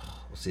month.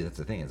 Well, see, that's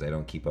the thing is I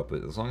don't keep up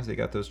with. As long as they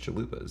got those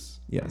chalupas.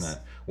 Yes. I'm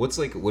not- What's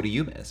like? What do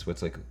you miss?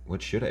 What's like?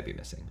 What should I be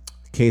missing?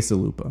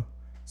 Quesalupa.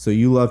 So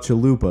you love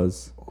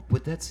chalupas.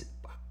 But that's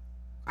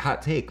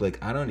hot take.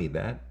 Like I don't need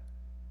that.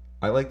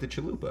 I like the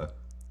chalupa.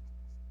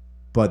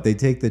 But they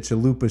take the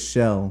chalupa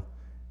shell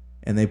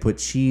and they put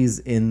cheese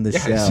in the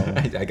shell.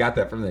 I got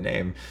that from the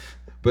name.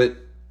 But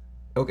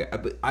okay,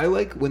 but I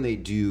like when they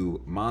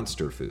do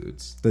monster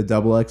foods. The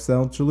double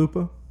XL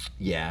chalupa?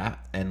 Yeah,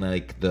 and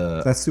like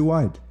the That's too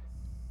wide.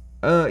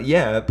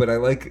 yeah, but I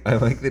like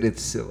that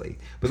it's silly.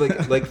 But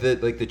like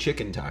the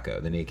chicken taco,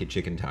 the naked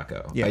chicken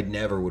taco. Yeah. I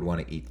never would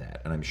want to eat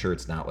that, and I'm sure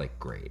it's not like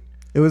great.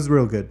 It was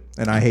real good.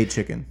 And I hate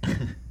chicken.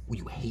 Well,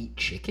 you hate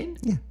chicken?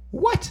 Yeah.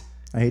 What?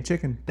 I hate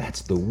chicken.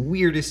 That's the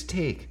weirdest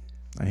take.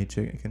 I hate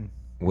chicken.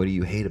 What do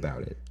you hate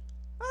about it?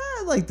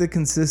 I like the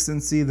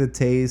consistency, the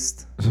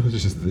taste.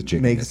 Just the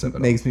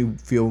chicken Makes me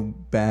feel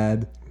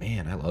bad.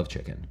 Man, I love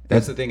chicken.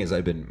 That's the thing is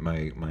I've been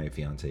my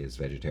fiance is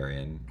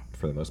vegetarian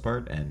for the most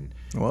part, and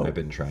Whoa. I've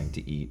been trying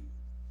to eat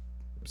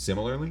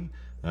similarly,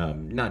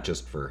 not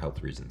just for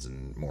health reasons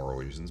and moral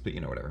reasons, but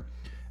whatever.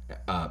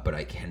 But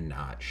I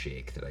cannot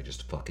shake that I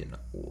just fucking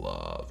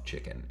love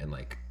chicken and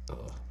like,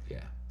 oh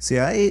yeah. See,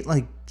 I ate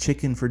like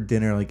chicken for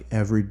dinner like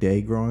every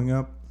day growing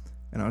up,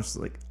 and I was just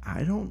like,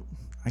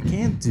 I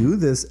can't do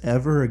this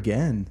ever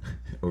again.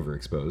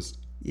 Overexposed.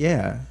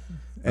 Yeah.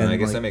 And I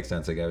guess like, that makes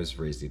sense. Like I was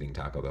raised eating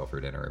Taco Bell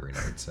for dinner every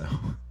night, so.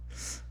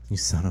 You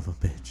son of a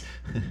bitch.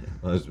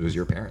 Well, it was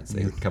your parents.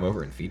 They would come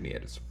over and feed me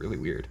it. It's really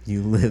weird.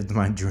 You lived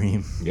my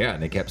dream. Yeah,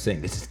 and they kept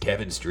saying, "This is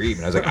Kevin's dream,"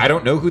 and I was like, "I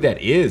don't know who that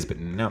is," but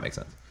now it makes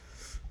sense.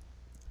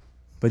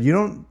 But you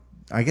don't,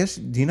 I guess,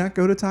 do you not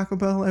go to Taco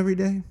Bell every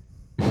day?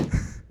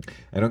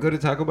 I don't go to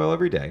Taco Bell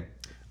every day.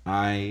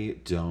 I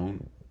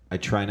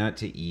try not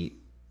to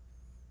eat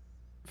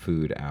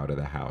food out of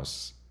the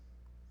house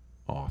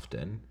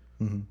often,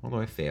 although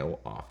I fail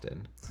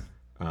often.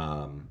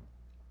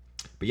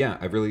 But yeah,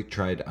 I've really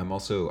tried.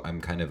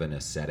 I'm kind of an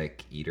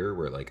ascetic eater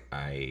where like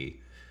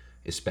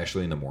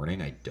especially in the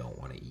morning, I don't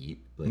want to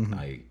eat. Like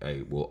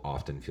I will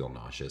often feel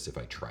nauseous if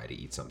I try to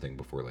eat something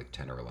before like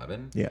 10 or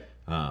 11. Yeah.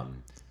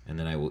 And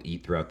then I will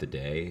eat throughout the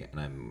day, and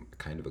I'm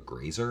kind of a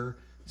grazer.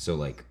 So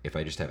like if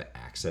I just have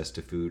access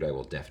to food, I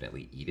will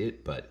definitely eat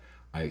it. But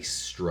I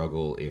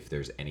struggle if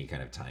there's any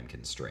kind of time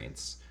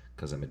constraints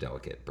because I'm a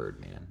delicate bird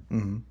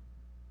man.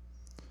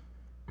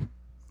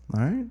 All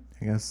right.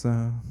 I guess,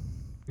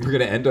 We're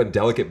gonna end on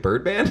delicate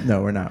bird man?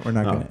 no, we're not. We're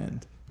not going to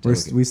end.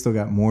 Delicate. We still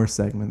got more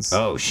segments.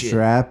 Oh, shit.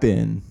 Strap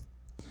in.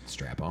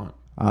 Strap on.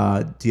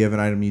 Do you have an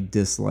item you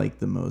dislike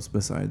the most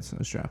besides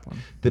a strap on?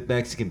 The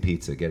Mexican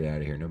pizza. Get it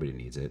out of here. Nobody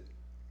needs it.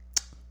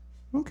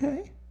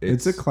 Okay.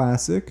 It's a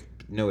classic.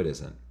 No, it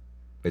isn't.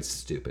 It's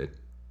stupid.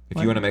 If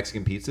Why? you want a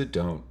Mexican pizza,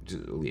 don't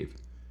leave.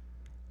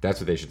 That's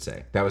what they should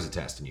say. That was a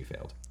test and you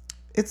failed.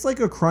 It's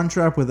like a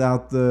Crunchwrap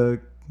without the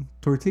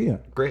tortilla.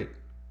 Great.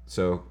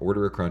 So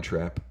order a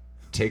Crunchwrap,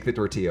 take the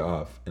tortilla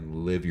off,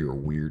 and live your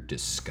weird,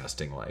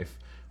 disgusting life.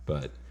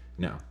 But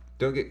no,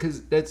 don't get,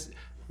 because that's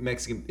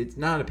Mexican. It's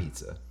not a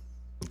pizza.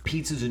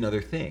 Pizza's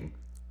another thing.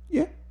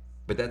 Yeah.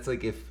 But that's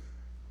like if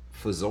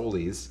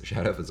Fazoli's,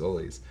 shout out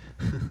Fazoli's,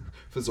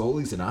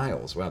 Fazoli's and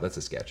Isles. Wow, that's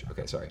a sketch.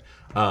 Okay, sorry.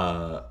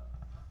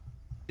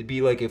 It'd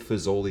be like if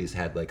Fazoli's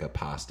had like a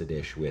pasta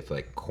dish with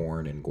like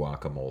corn and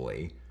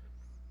guacamole,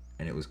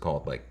 and it was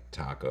called like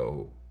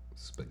taco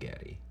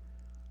spaghetti.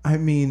 I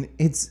mean,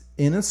 it's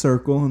in a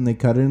circle and they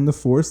cut it into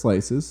 4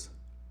 slices.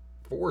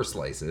 4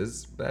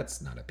 slices,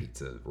 that's not a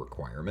pizza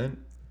requirement.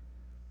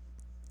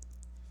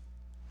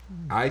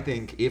 I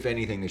think, if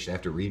anything, they should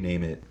have to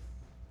rename it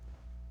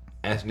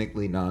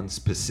ethnically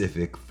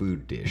non-specific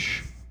food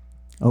dish.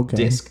 Okay.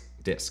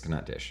 Disc,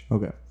 not dish.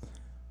 Okay.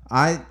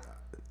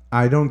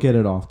 I don't get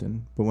it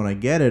often, but when I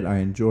get it, I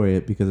enjoy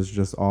it because it's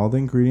just all the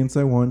ingredients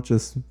I want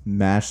just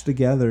mashed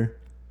together.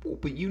 Well,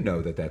 but you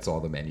know that that's all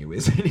the menu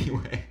is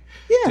anyway.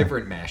 Yeah.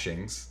 Different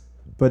mashings.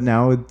 But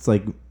now it's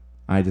like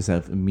I just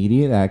have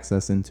immediate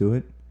access into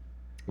it.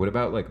 What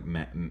about like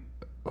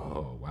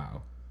oh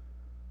wow,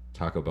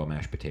 Taco Bell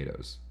mashed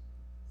potatoes,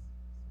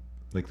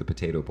 like the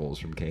potato bowls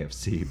from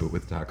KFC, but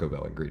with Taco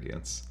Bell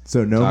ingredients.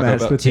 So no Taco mashed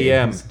Bell,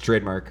 potatoes. TM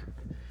trademark.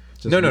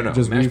 Just, No.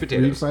 Just Mashed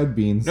potatoes. refried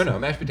beans. No,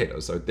 mashed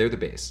potatoes. So they're the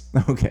base.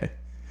 Okay.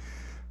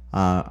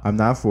 I'm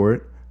not for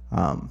it.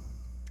 I'm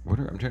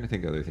trying to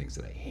think of other things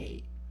that I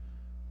hate.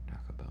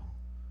 Taco Bell.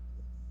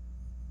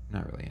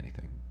 Not really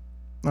anything.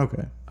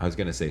 Okay. I was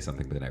gonna say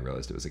something, but then I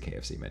realized it was a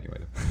KFC menu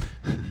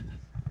item.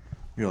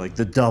 You're like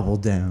the double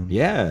down.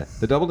 Yeah,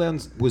 the Double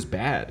Downs was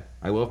bad.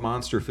 I love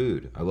Monster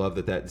food. I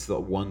love that's the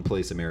one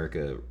place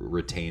America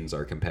retains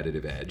our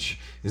competitive edge,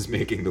 is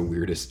making the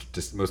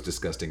weirdest, most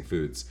disgusting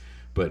foods.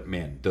 But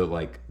man,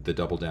 the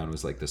Double Down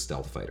was like the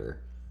stealth fighter.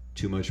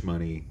 Too much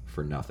money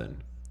for nothing.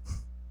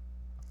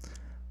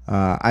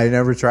 I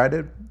never tried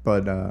it,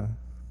 but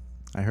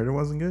I heard it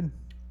wasn't good.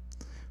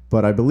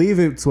 But I believe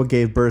it's what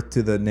gave birth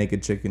to the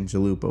naked chicken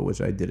chalupa,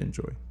 which I did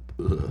enjoy.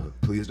 Ugh,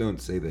 please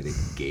don't say that it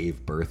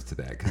gave birth to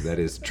that, because that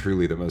is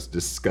truly the most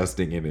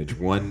disgusting image.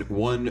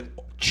 One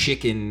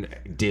chicken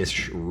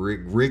dish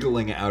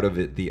wriggling out of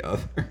it the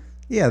other.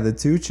 Yeah, the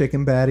two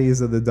chicken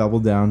patties of the Double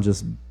Down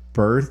just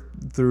birth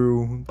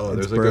through. Oh,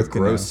 its there's like a birth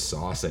gross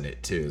canal. sauce in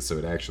it too, so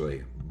it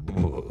actually.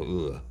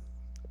 Ugh.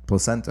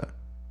 Placenta.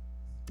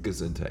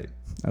 Gesundheit.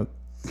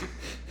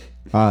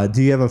 Oh.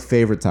 Do you have a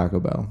favorite Taco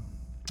Bell?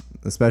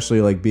 Especially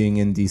like being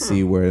in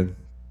DC where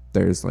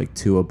there's like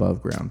 2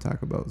 above ground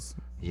Taco Bells.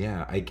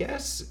 Yeah, I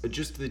guess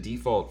just the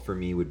default for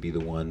me would be the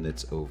one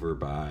that's over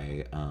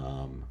by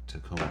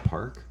Tacoma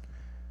Park.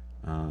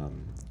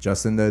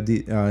 Just in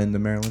the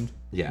Maryland?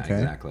 Yeah, Okay.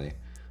 exactly.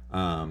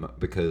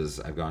 Because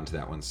I've gone to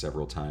that one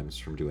several times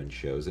from doing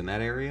shows in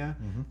that area,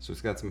 so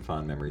it's got some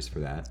fond memories for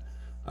that.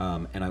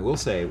 And I will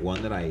say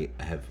one that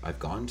I've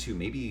gone to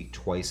maybe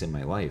twice in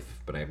my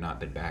life, but I have not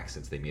been back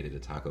since they made it a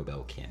Taco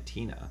Bell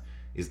Cantina,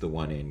 is the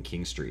one in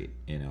King Street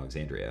in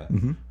Alexandria,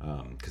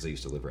 because I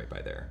used to live right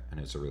by there, and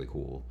it's a really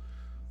cool.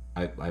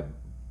 I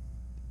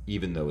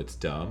even though it's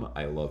dumb,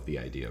 I love the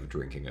idea of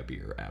drinking a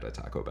beer at a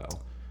Taco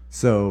Bell.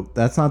 So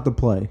that's not the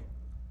play.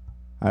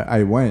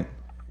 I went.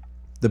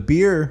 The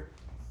beer,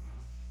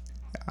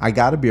 I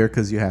got a beer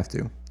because you have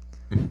to.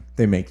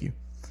 They make you.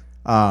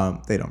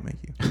 They don't make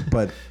you.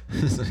 But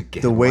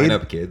Get the way line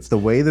up, kids. the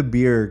way the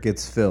beer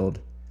gets filled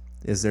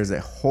is there's a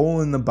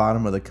hole in the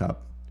bottom of the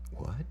cup.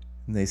 What?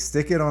 And they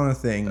stick it on a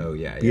thing. Oh,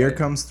 yeah, Beer yeah.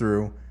 comes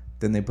through.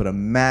 Then they put a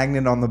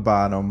magnet on the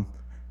bottom.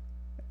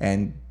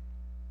 And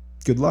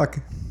good luck.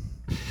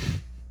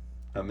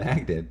 A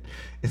magnet?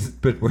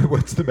 But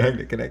what's the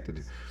magnet connected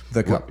to?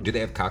 The cup. Do they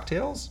have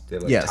cocktails? Do they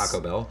have like Yes. Taco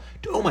Bell?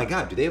 Oh my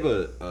God! Do they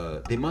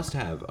have they must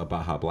have a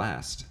Baja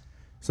Blast.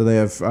 So they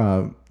have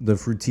the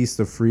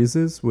Frutista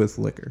freezes with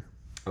liquor.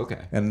 Okay.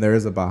 And there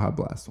is a Baja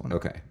Blast one.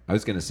 Okay. I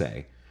was gonna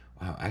say,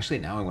 wow. Actually,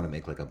 now I want to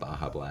make like a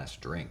Baja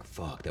Blast drink.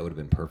 Fuck, that would have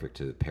been perfect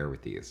to pair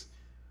with these,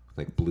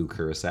 like blue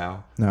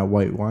curacao, Now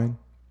white wine.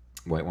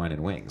 white wine,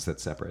 and wings.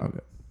 That's separate. Okay.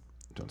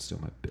 Don't steal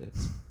my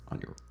bits on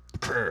your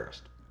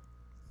first.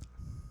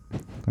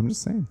 I'm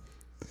just saying.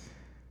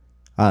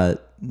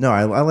 No,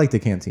 I like the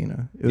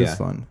cantina. It was Yeah.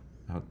 fun.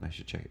 Oh, I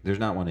should check it. There's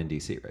not one in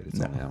DC, right? It's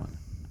No. only that one.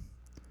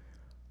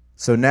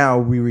 So now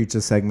we reach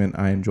a segment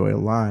I enjoy a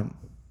lot.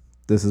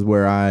 This is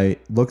where I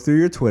look through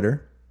your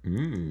Twitter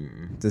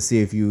to see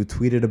if you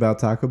tweeted about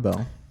Taco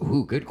Bell.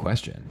 Ooh, good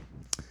question.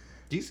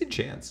 Decent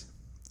chance.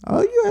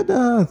 Oh, you had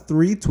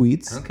 3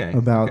 tweets Okay,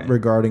 about okay.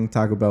 regarding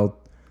Taco Bell.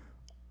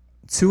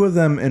 2 of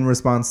them in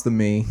response to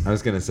me I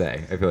was gonna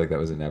say. I feel like that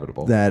was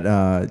inevitable.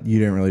 that you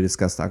didn't really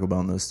discuss Taco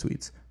Bell in those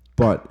tweets.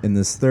 But in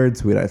this third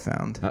tweet I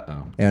found,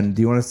 Uh-oh. and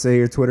do you want to say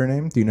your Twitter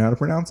name? Do you know how to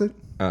pronounce it?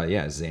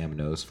 Yeah, Zam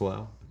Nose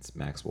Flow. It's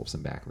Max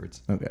Wolfson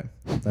backwards. Okay,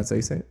 that's how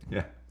you say it.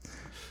 Yeah.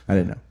 I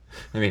didn't know.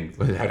 I mean,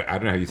 I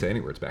don't know how you say any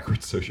words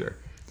backwards, so sure.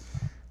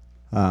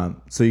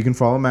 So you can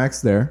follow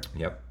Max there.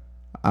 Yep.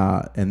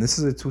 And this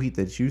is a tweet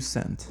that you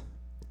sent.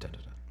 Dun,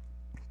 dun,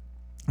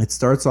 dun. It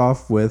starts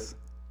off with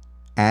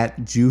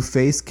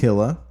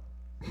 @JewFaceKilla.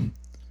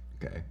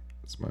 Okay.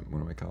 It's one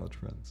of my college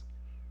friends.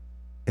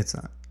 It's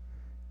not.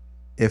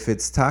 If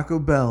it's Taco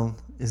Bell,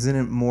 isn't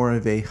it more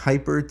of a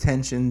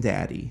hypertension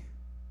daddy?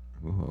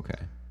 Ooh,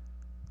 okay.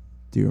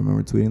 Do you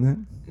remember tweeting that?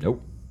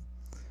 Nope.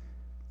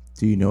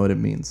 Do you know what it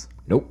means?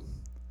 Nope.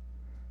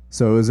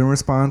 So it was in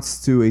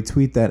response to a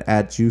tweet that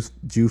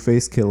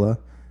 @JewFaceKilla,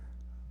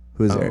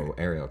 who is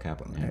Ariel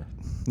Kaplan. Yeah.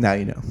 now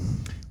you know.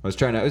 I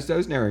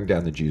was narrowing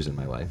down the Jews in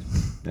my life,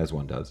 as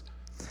one does.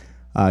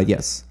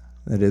 Yes,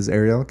 that is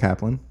Ariel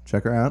Kaplan.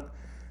 Check her out.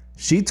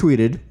 She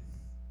tweeted,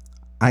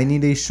 "I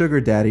need a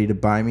sugar daddy to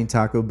buy me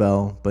Taco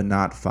Bell, but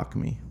not fuck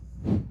me."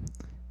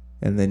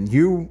 And then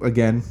you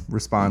again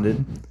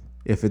responded,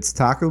 "If it's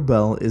Taco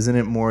Bell, isn't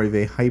it more of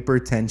a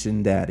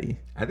hypertension daddy?"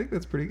 I think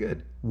that's pretty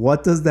good.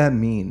 What does that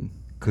mean?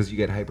 Because you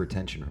get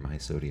hypertension from high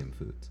sodium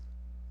foods.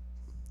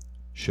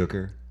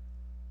 Sugar.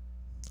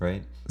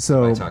 Right?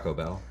 So, By Taco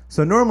Bell.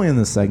 so normally in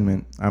this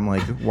segment, I'm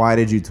like, "Why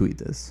did you tweet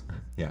this?"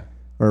 Yeah.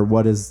 Or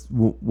what is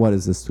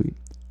this tweet?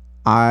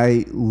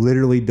 I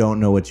literally don't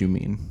know what you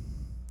mean.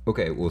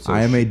 Okay, well, so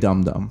I am a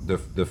dum dum.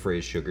 the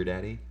phrase sugar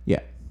daddy Yeah,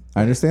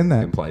 I understand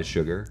that. implies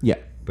sugar. Yeah.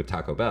 But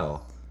Taco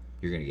Bell,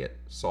 you're going to get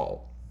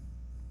salt.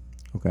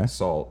 Okay.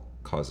 Salt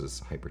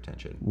causes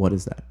hypertension. What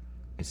is that?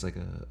 It's like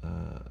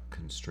a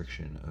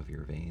constriction of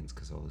your veins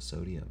because all the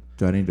sodium.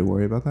 Do I need to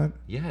worry about that?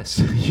 Yes,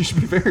 you should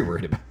be very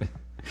worried about it.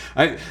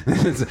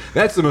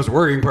 That's the most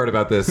worrying part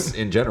about this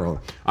in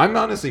general. I'm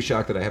honestly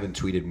shocked that I haven't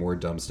tweeted more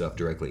dumb stuff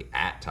directly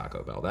at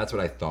Taco Bell. That's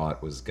what I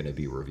thought was going to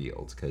be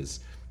revealed because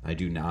I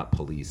do not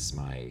police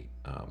my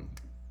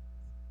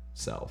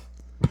self.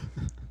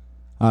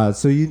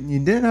 So you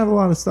didn't have a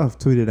lot of stuff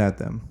tweeted at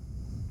them.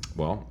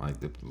 Well,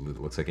 it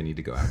looks like I need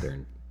to go out there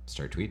and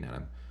start tweeting at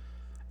them.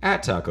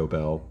 At Taco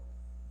Bell,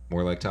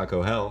 more like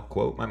Taco Hell,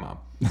 quote my mom.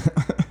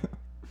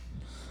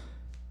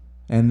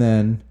 And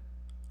then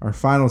our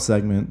final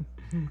segment,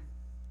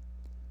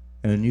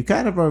 and you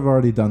kind of have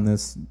already done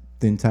this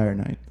the entire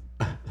night.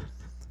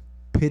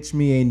 Pitch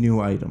me a new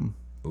item.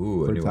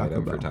 Ooh, a For new Taco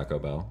item for Bell. Taco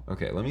Bell.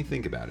 Okay, let me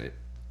think about it.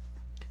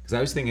 Because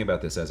I was thinking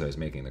about this as I was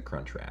making the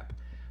Crunch Wrap.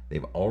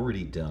 They've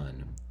already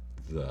done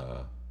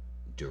the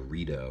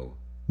Dorito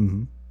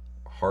Mm-hmm.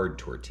 hard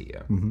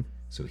tortilla. Mm-hmm.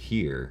 So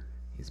here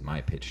is my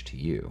pitch to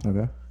you.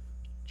 Okay.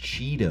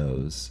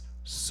 Cheetos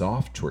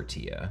soft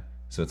tortilla.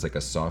 So it's like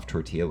a soft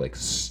tortilla, like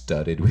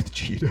studded with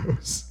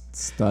Cheetos.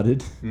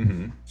 Studded.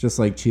 Mm-hmm. Just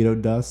like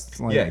Cheeto dust.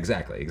 Like, Yeah,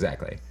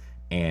 exactly.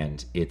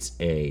 And it's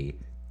a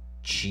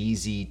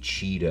cheesy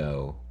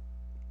Cheeto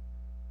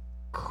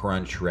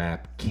Crunch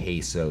Wrap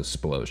queso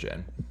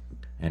explosion.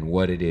 And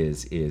what it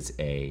is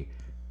a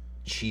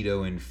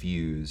Cheeto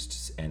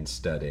infused and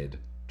studded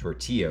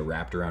tortilla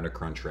wrapped around a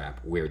Crunch Wrap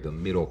where the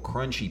middle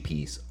crunchy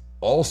piece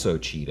also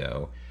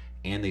Cheeto,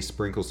 and they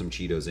sprinkle some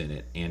Cheetos in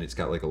it, and it's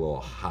got like a little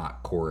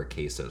hot core of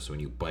queso, so when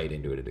you bite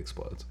into it, it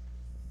explodes.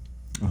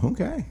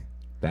 Okay.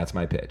 That's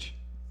my pitch.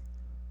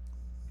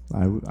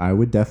 I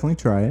would definitely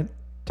try it.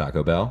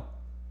 Taco Bell,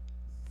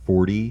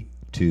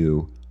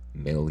 42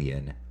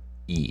 million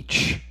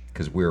each,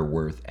 because we're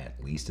worth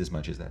at least as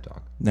much as that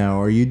dog. Now,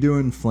 are you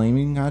doing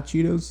flaming hot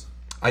Cheetos?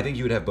 I think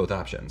you would have both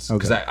options. Okay.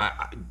 Because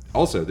I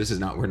also, this is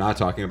not, we're not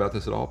talking about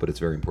this at all, but it's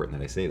very important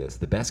that I say this.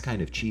 The best kind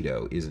of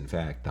Cheeto is, in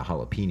fact, the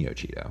jalapeno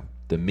Cheeto,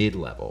 the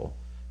mid-level.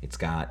 It's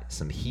got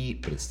some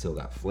heat, but it's still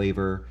got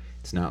flavor.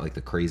 It's not like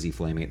the crazy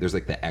flaming. There's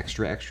like the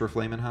extra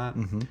flaming hot.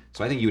 Mm-hmm.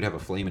 So I think you would have a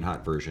flaming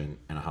hot version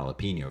and a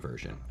jalapeno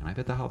version. And I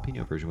bet the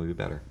jalapeno version would be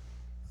better.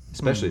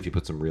 Especially if you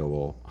put some real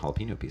little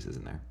jalapeno pieces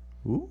in there.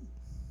 Ooh.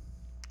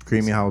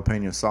 Creamy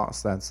jalapeno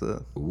sauce. That's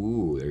the...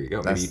 Ooh, there you go.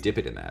 Maybe That's- you dip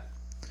it in that.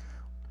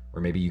 Or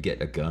maybe you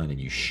get a gun and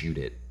you shoot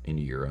it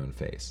into your own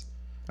face.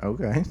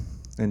 Okay.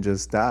 And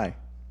just die.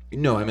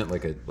 No, I meant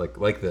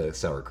like the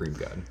sour cream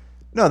gun.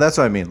 No, that's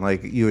what I mean.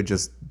 Like, you would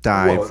just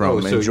die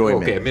from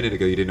enjoyment. Okay, a minute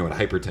ago you didn't know what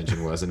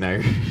hypertension was, and now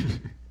you're...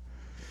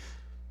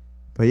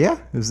 But yeah,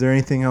 is there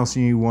anything else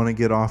you want to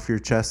get off your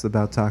chest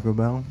about Taco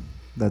Bell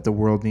that the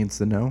world needs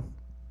to know?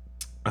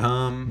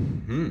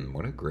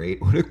 What a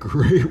great way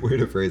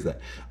to phrase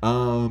that.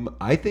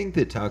 I think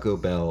that Taco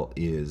Bell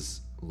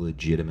is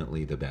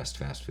legitimately the best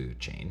fast food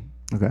chain.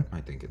 Okay.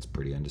 I think it's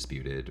pretty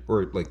undisputed,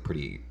 or like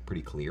pretty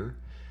clear.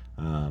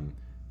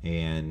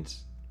 And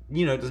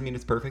you know, it doesn't mean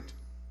it's perfect,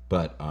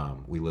 but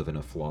we live in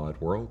a flawed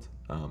world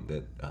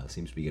that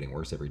seems to be getting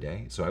worse every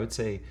day. So I would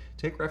say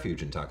take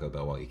refuge in Taco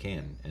Bell while you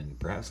can, and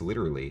perhaps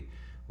literally,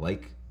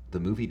 like the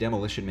movie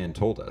Demolition Man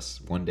told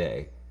us, one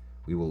day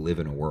we will live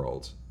in a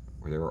world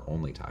where there are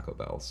only Taco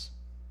Bells.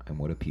 And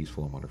what a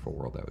peaceful and wonderful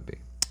world that would be.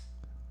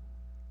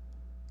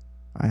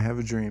 I have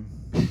a dream.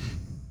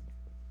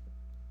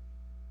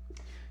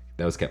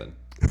 That was Kevin.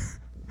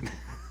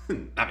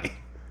 Not me.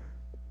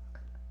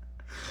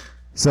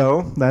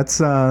 So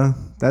that's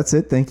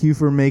it. Thank you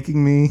for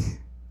making me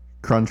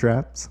Crunch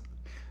Wraps.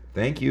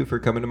 Thank you for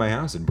coming to my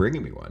house and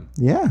bringing me one.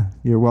 Yeah,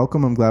 you're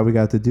welcome. I'm glad we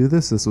got to do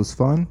this. This was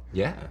fun.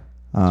 Yeah.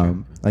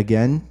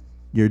 Again,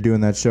 you're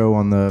doing that show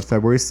on the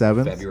February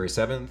 7th. February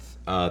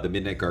 7th, the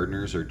Midnight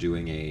Gardeners are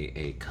doing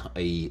a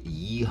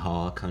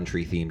yeehaw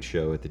country themed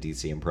show at the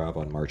DC Improv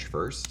on March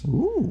 1st.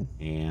 Ooh.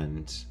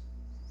 And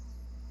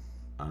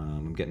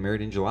I'm getting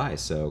married in July,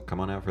 so come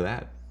on out for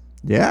that.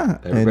 Yeah.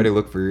 Everybody and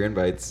look for your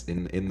invites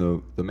in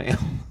the mail.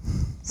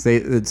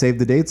 save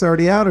the dates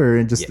already out,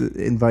 or just Yeah.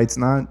 the invites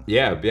not?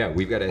 Yeah,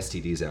 we've got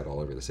STDs out all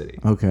over the city.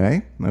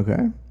 Okay.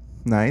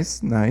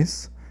 Nice.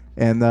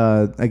 And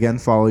again,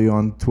 follow you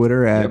on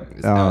Twitter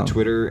at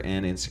Twitter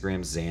and Instagram,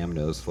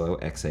 ZamNoseflow,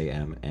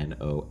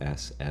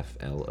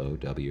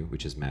 XAMNOSFLOW,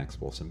 which is Max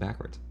Wolfson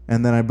backwards.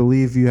 And then I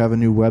believe you have a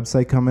new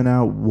website coming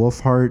out,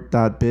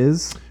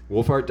 wolfheart.biz.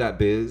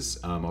 Wolfheart.biz.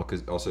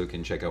 Also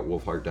can check out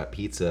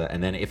wolfheart.pizza.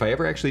 And then if I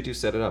ever actually do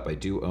set it up, I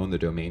do own the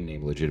domain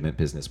name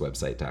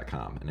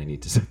legitimatebusinesswebsite.com, and I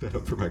need to set that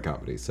up for my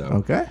comedy. So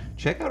Okay.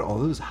 check out all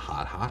those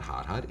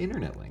hot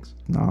internet links.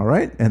 All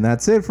right. And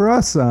that's it for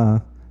us.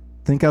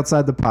 Think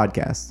outside the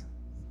podcast.